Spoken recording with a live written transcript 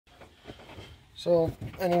So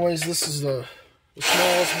anyways, this is the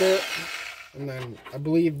smallest bit, and then I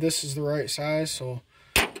believe this is the right size, so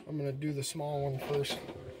I'm going to do the small one first.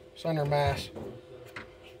 Center mass.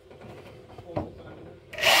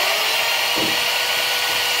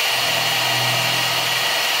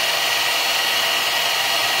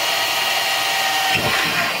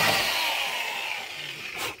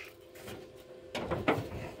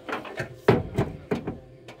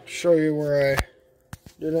 Show you where I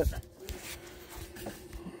did it.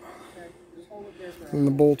 And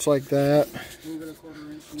the bolts like that.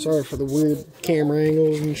 Sorry for the weird camera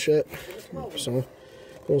angles and shit. So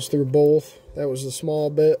goes through both. That was the small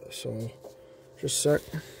bit, so just a sec.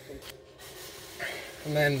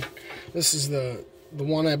 And then this is the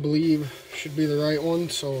one I believe should be the right one.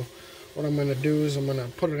 So what I'm gonna do is I'm gonna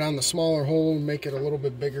put it on the smaller hole and make it a little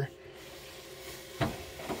bit bigger.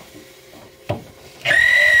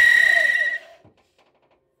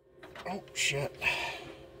 Oh shit.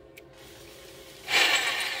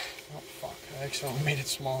 Oh fuck, I accidentally made it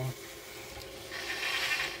smaller.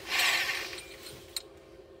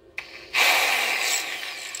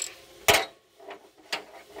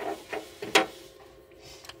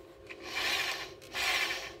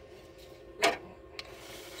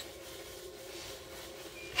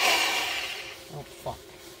 Oh fuck.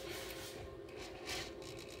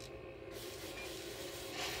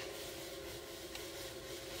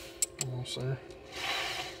 Almost there.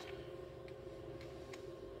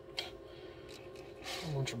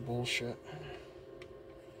 A bunch of bullshit.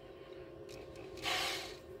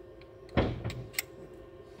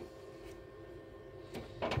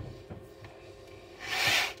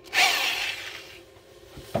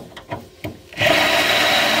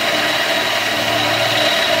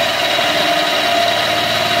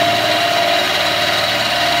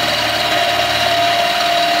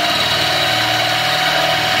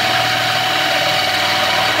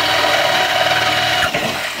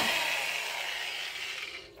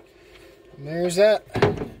 And there's that.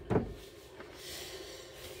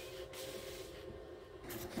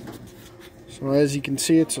 So as you can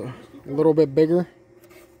see, it's a little bit bigger.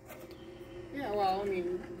 Yeah, well, I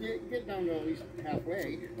mean, get down to at least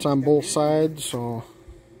halfway. It's on both sides, so.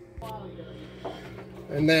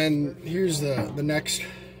 And then here's the next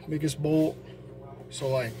biggest bolt. So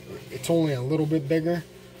like, it's only a little bit bigger.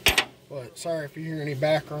 But sorry if you hear any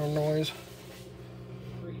background noise.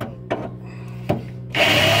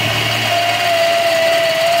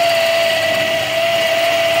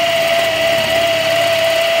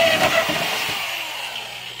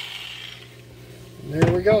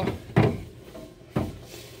 There we go.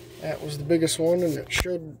 That was the biggest one, and it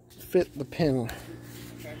should fit the pin.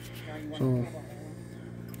 So,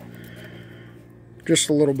 just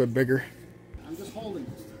a little bit bigger.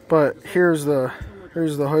 But here's the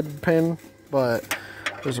hood pin. But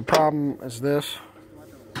there's a problem. Is this?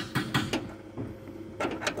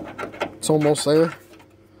 It's almost there,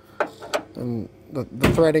 and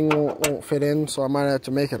the threading won't fit in, so I might have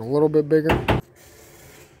to make it a little bit bigger.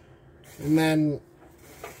 And then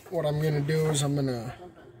what I'm going to do is I'm going to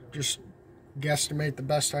just guesstimate the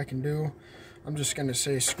best I can do. I'm just going to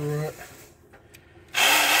say screw it.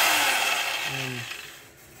 And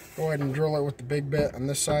go ahead and drill it with the big bit on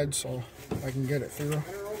this side so I can get it through.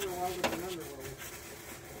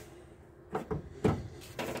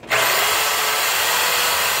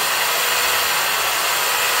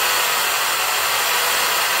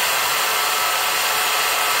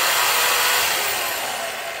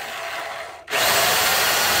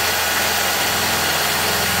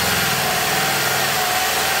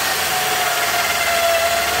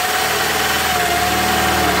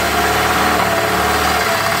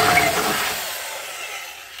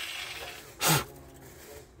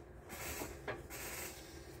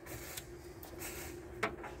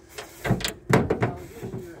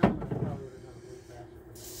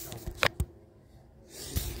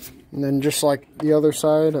 And then just like the other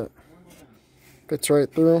side, it fits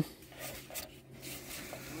right through.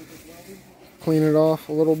 Clean it off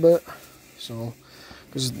a little bit, so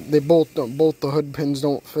because they both the hood pins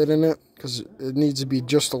don't fit in it because it needs to be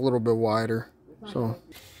just a little bit wider. So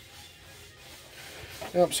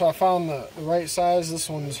yep. So I found the right size. This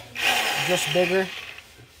one's just bigger,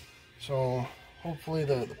 so hopefully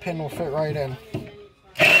the pin will fit right in.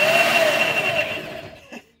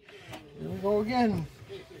 Here we go again.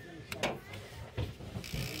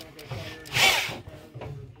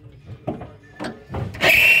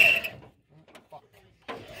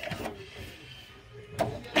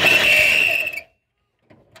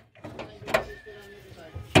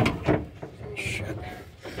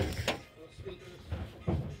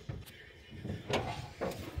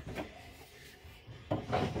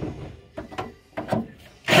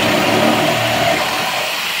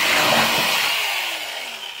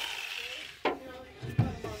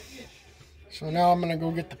 So now I'm going to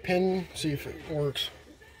go get the pin, see if it works.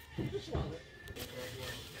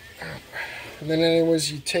 And then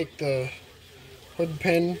anyways, you take the hood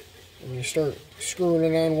pin and you start screwing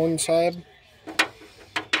it on one side.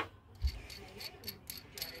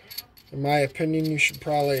 In my opinion, you should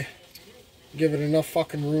probably give it enough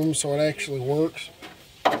fucking room so it actually works.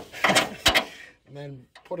 And then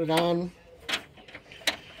put it on.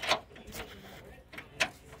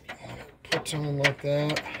 Puts on like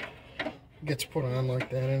that. Gets put on like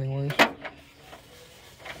that anyways.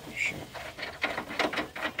 Shit.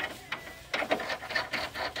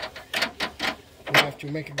 You have to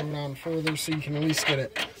make it go down further so you can at least get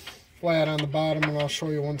it flat on the bottom, and I'll show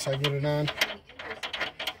you once I get it on.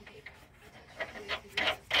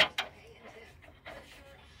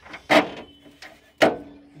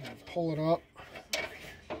 Pull it up.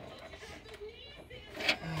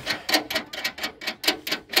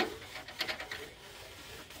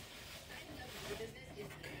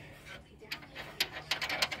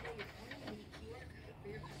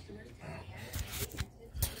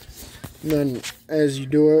 And then as you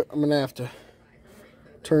do it, I'm gonna have to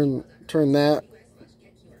turn that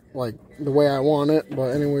like the way I want it,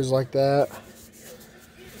 but anyways like that.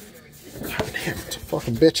 God damn, it's a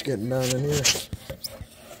fucking bitch getting down in here.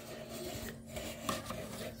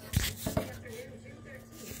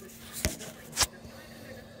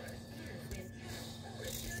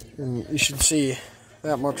 And you should see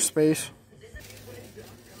that much space.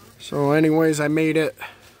 So anyways, I made it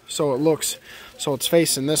so it looks, so it's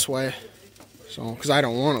facing this way. So, because I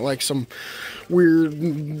don't want it like some weird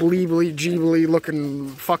bleebly jeebly looking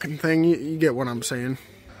fucking thing. You get what I'm saying.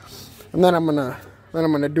 And then I'm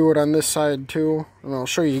gonna do it on this side too, and I'll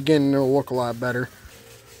show you again, and it'll look a lot better.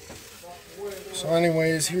 So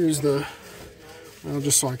anyways, here's the, well,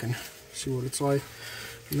 just so I can see what it's like.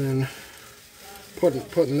 And then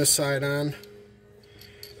putting this side on.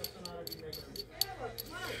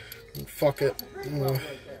 And fuck it.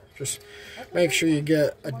 Just make sure you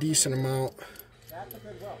get a decent amount.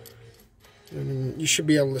 And you should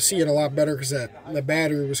be able to see it a lot better, because the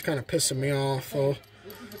battery was kind of pissing me off. So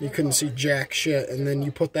you couldn't see jack shit. And then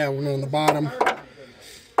you put that one on the bottom.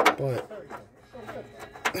 But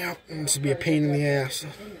yeah, this would be a pain in the ass.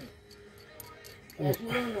 Oh,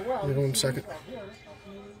 hold on a second.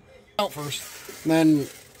 Out first. And then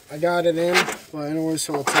I got it in, but anyway,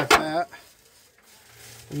 so it's like that.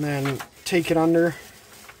 And then take it under.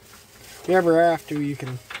 If you ever have to, you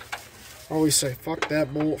can always say fuck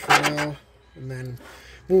that bolt for now, and then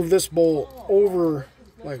move this bolt over,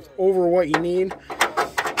 like over what you need,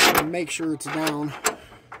 and make sure it's down,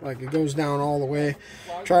 like it goes down all the way.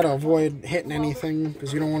 Try to avoid hitting anything,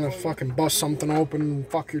 because you don't want to fucking bust something open and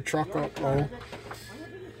fuck your truck up, bro.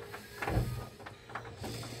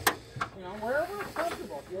 Wherever it's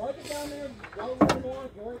comfortable. If you like it down there, go a little more.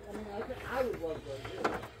 If you like, I mean, I would love to do it.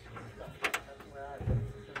 That's where I think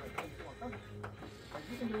it's more comfortable. Like,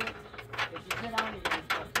 you can do it. If you sit down, you can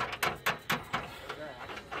just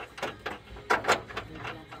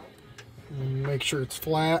Make sure it's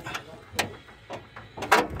flat.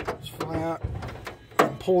 It's flat.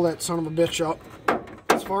 And pull that son of a bitch up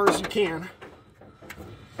as far as you can.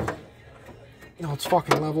 No, it's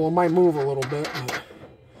fucking level. It might move a little bit, but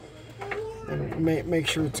and make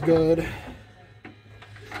sure it's good.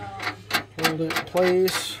 Hold it in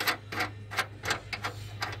place.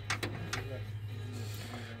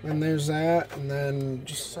 And there's that. And then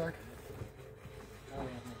just a sec.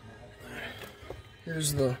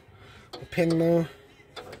 Here's the pin though.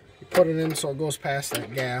 You put it in so it goes past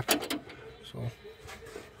that gap.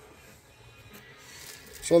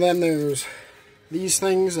 So then there's these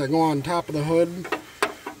things that go on top of the hood.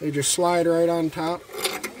 They just slide right on top.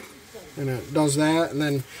 And it does that, and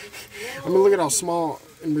then I mean, look at how small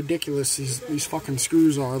and ridiculous these fucking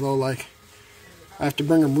screws are, though. Like, I have to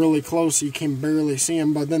bring them really close so you can barely see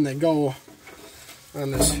them, but then they go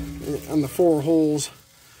on the 4 holes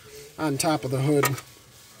on top of the hood.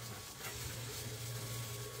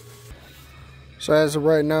 So as of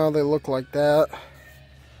right now, they look like that.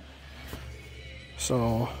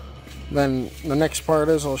 So then the next part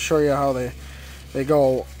is I'll show you how they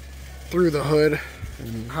go through the hood,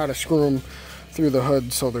 and how to screw them through the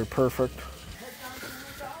hood so they're perfect.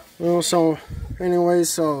 Well, so anyways,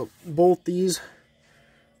 so both these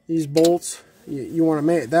bolts, you want to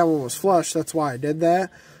make, that one was flush, that's why I did that.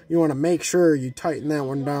 You want to make sure you tighten that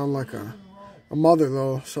one down like a mother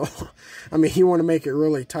though. So I mean, you want to make it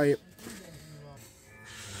really tight.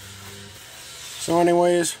 So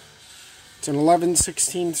anyways, It's an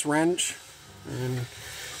 11/16 wrench, and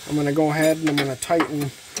I'm going to go ahead and I'm going to tighten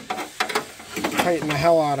the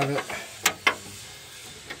hell out of it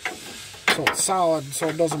so it's solid, so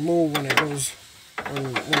it doesn't move when it goes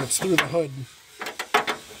when it's through the hood.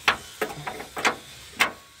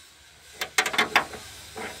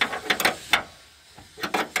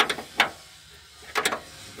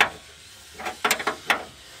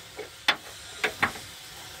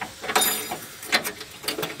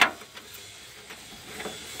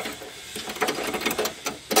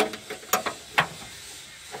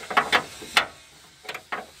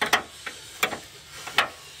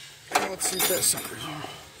 Let's see if that sucker's on.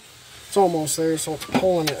 It's almost there, so it's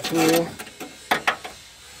pulling it through.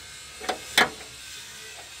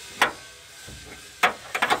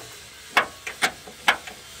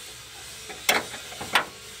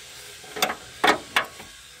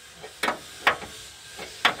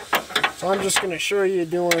 So I'm just going to show you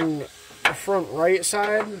doing the front right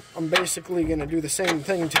side. I'm basically going to do the same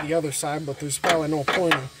thing to the other side, but there's probably no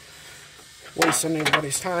point in wasting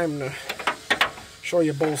anybody's time to show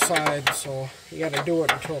you both sides, so you got to do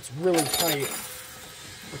it until it's really tight,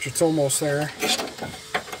 which it's almost there.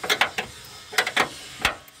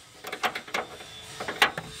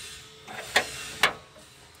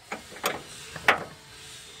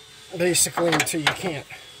 Basically until you can't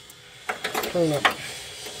turn it.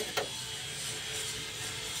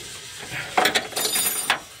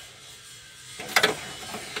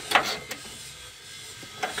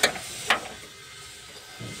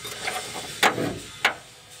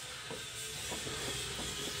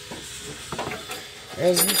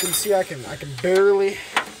 As you can see, I can barely.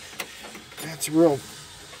 That's a real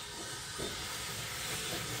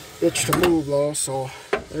itch to move though, so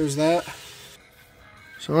there's that.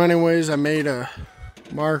 So anyways, I made a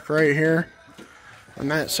mark right here on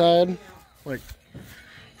that side, like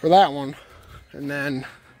for that one, and then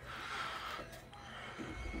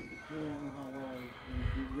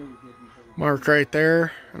mark right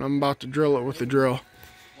there, and I'm about to drill it with the drill.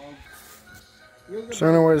 So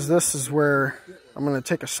anyways, this is where I'm going to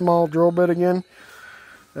take a small drill bit again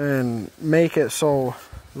and make it so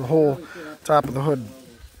the whole top of the hood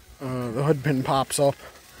pin pops up.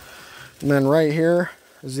 And then right here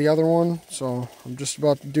is the other one, so I'm just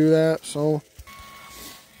about to do that. So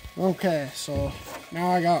okay, so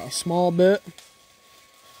now I got a small bit,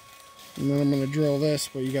 and then I'm going to drill this,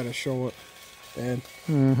 but you got to show it, Dad.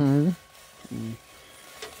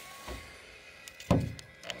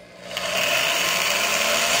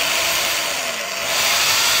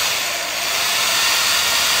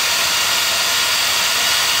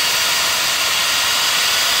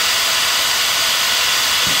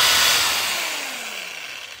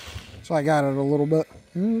 So I got it a little bit.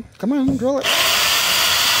 Come on, drill it.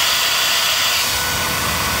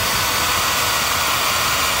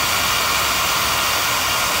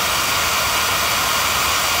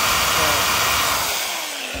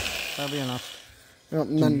 That'll be enough. Yep,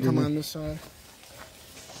 and then come on this side.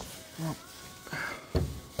 Yep.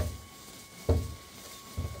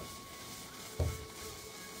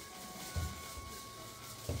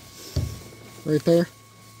 Right there?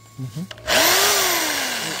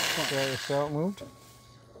 Okay, so it moved.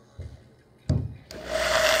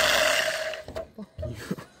 Fuck you.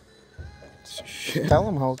 Shit. Tell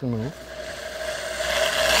them how it can move.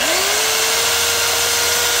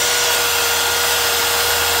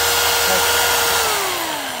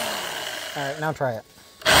 Alright, now try it.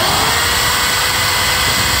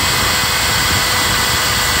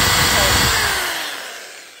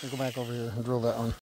 Go back over here and drill that one.